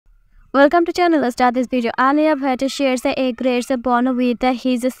Welcome to channel. Let's start this video. Alia Bhatt shares a great bond with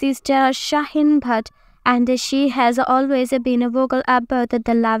his sister Shaheen Bhatt, and she has always been vocal about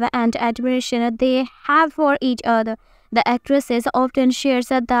the love and admiration they have for each other. The actress often shares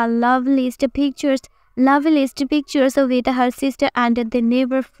the loveliest pictures with her sister, and they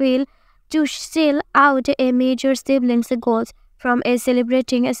never fail to sell out a major siblings' goals, from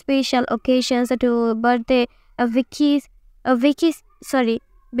celebrating special occasions to birthday.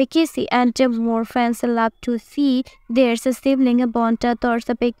 Vicky and more fans love to see their sibling bond towards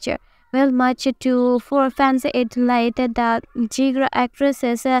the picture. Well, much to for fans, it like that Jigra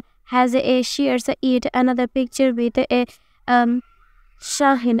actresses has a shares it another picture with a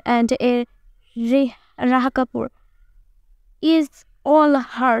Shaheen and a Rhea Kapoor is all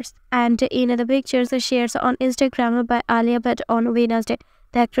hers, and in the pictures shared on Instagram by Alia Bhatt on Wednesday.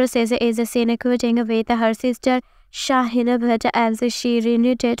 The actress is seen quoting with her sister Shaheen Bhatt as she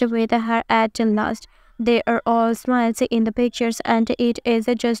reunited with her at last. They are all smiles in the pictures, and it is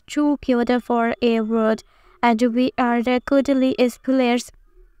just too cute for a word. And we are the cuddly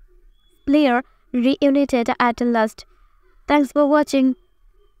player reunited at last. Thanks for watching.